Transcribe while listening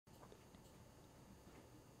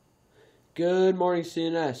Good morning,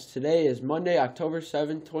 CNS. Today is Monday, October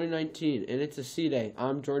 7th, 2019, and it's a C Day.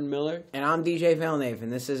 I'm Jordan Miller. And I'm DJ Villeneuve,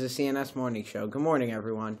 and this is a CNS Morning Show. Good morning,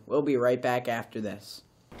 everyone. We'll be right back after this.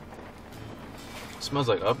 Smells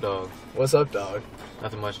like up, dog. What's up, dog?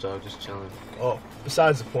 Nothing much, dog. Just chilling. Oh,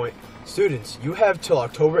 besides the point, students, you have till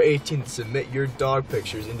October 18th to submit your dog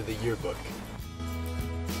pictures into the yearbook.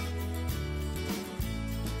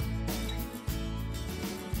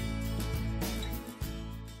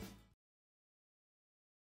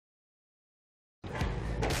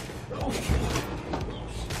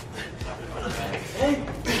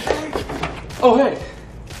 Oh, hey!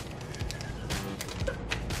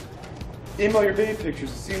 Email your baby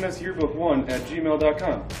pictures to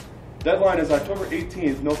cnsyearbook1@gmail.com. Deadline is October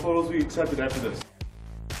 18th. No photos will be accepted after this.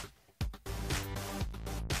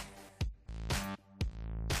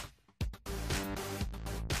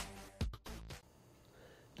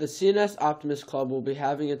 The CNS Optimist Club will be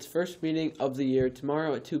having its first meeting of the year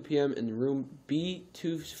tomorrow at 2 p.m. in room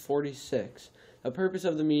B246. The purpose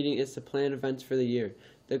of the meeting is to plan events for the year.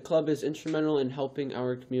 The club is instrumental in helping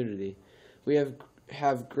our community. We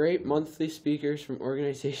have great monthly speakers from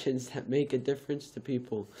organizations that make a difference to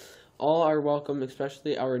people. All are welcome,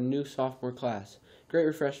 especially our new sophomore class. Great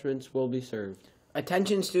refreshments will be served.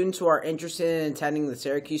 Attention students who are interested in attending the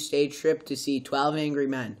Syracuse stage trip to see 12 Angry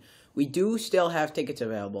Men. We do still have tickets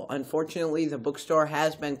available. Unfortunately, the bookstore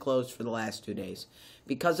has been closed for the last 2 days.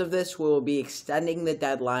 Because of this, we will be extending the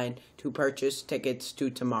deadline to purchase tickets to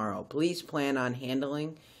tomorrow. Please plan on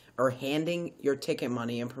handing your ticket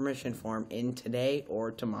money and permission form in today or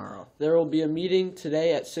tomorrow. There will be a meeting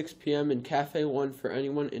today at 6 p.m. in Cafe 1 for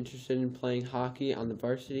anyone interested in playing hockey on the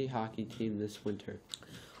varsity hockey team this winter.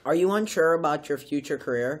 Are you unsure about your future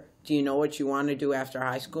career? Do you know what you want to do after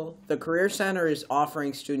high school? The Career Center is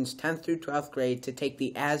offering students 10th through 12th grade to take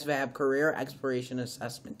the ASVAB Career Exploration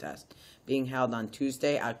Assessment Test, being held on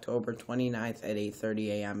Tuesday, October 29th at 8:30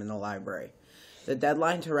 a.m. in the library. The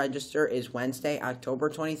deadline to register is Wednesday,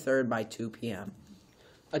 October 23rd by 2 p.m.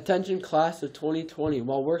 Attention class of 2020.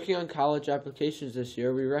 While working on college applications this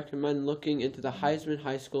year, we recommend looking into the Heisman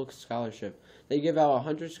High School Scholarship. They give out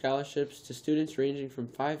 100 scholarships to students ranging from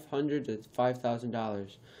 $500 to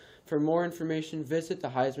 $5,000. For more information, visit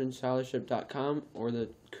theheismanscholarship.com or the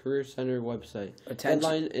Career Center website.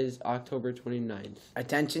 Deadline is October 29th.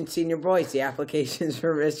 Attention senior boys, the applications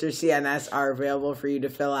for Mr. CNS are available for you to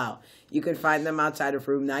fill out. You can find them outside of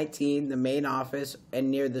room 19, the main office, and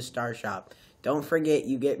near the Star Shop. Don't forget,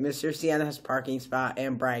 you get Mr. CNS parking spot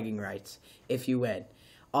and bragging rights if you win.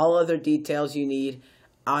 All other details you need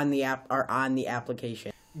on the app are on the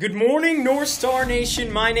application. Good morning, North Star Nation.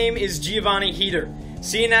 My name is Giovanni Heater.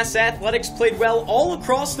 CNS Athletics played well all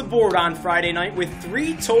across the board on Friday night with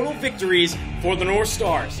 3 total victories for the North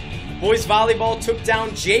Stars. Boys volleyball took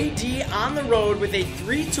down JD on the road with a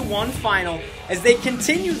 3-1 final as they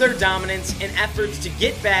continue their dominance in efforts to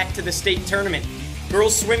get back to the state tournament.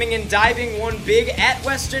 Girls swimming and diving won big at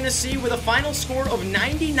West Genesee with a final score of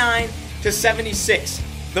 99-76.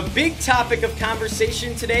 The big topic of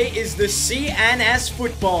conversation today is the CNS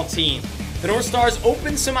football team. The North Stars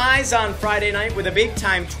opened some eyes on Friday night with a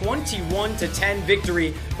big-time 21-10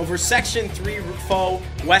 victory over Section 3 foe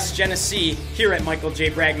West Genesee here at Michael J.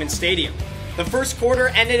 Bragman Stadium. The first quarter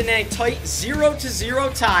ended in a tight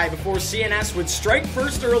 0-0 tie before CNS would strike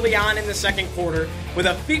first early on in the second quarter with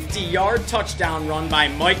a 50-yard touchdown run by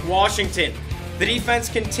Mike Washington. The defense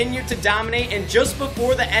continued to dominate, and just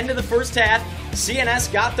before the end of the first half, CNS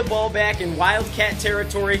got the ball back in Wildcat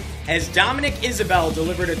territory as Dominic Isabel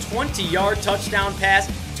delivered a 20-yard touchdown pass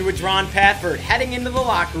to Adron Pafford, heading into the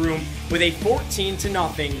locker room with a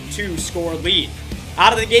 14-0 two-score lead.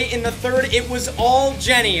 Out of the gate in the third, it was all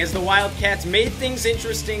Jenny as the Wildcats made things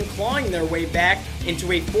interesting, clawing their way back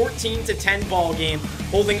into a 14-10 ball game,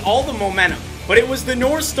 holding all the momentum. But it was the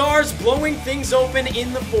North Stars blowing things open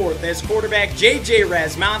in the fourth as quarterback J.J.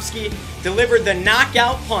 Razmovsky delivered the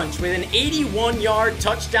knockout punch with an 81-yard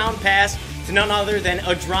touchdown pass to none other than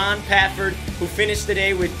Adron Pafford, who finished the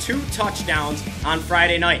day with 2 touchdowns on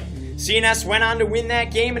Friday night. CNS went on to win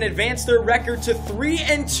that game and advance their record to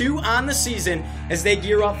 3-2 on the season as they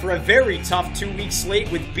gear up for a very tough 2-week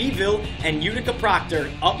slate with Beeville and Utica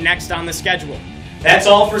Proctor up next on the schedule. That's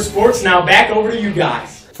all for sports. Now back over to you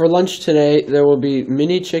guys. For lunch today, there will be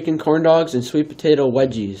mini chicken corn dogs and sweet potato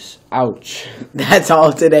wedgies. Ouch. That's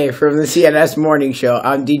all today from the CNS Morning Show.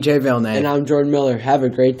 I'm DJ Villeneuve. And I'm Jordan Miller. Have a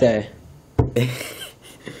great day.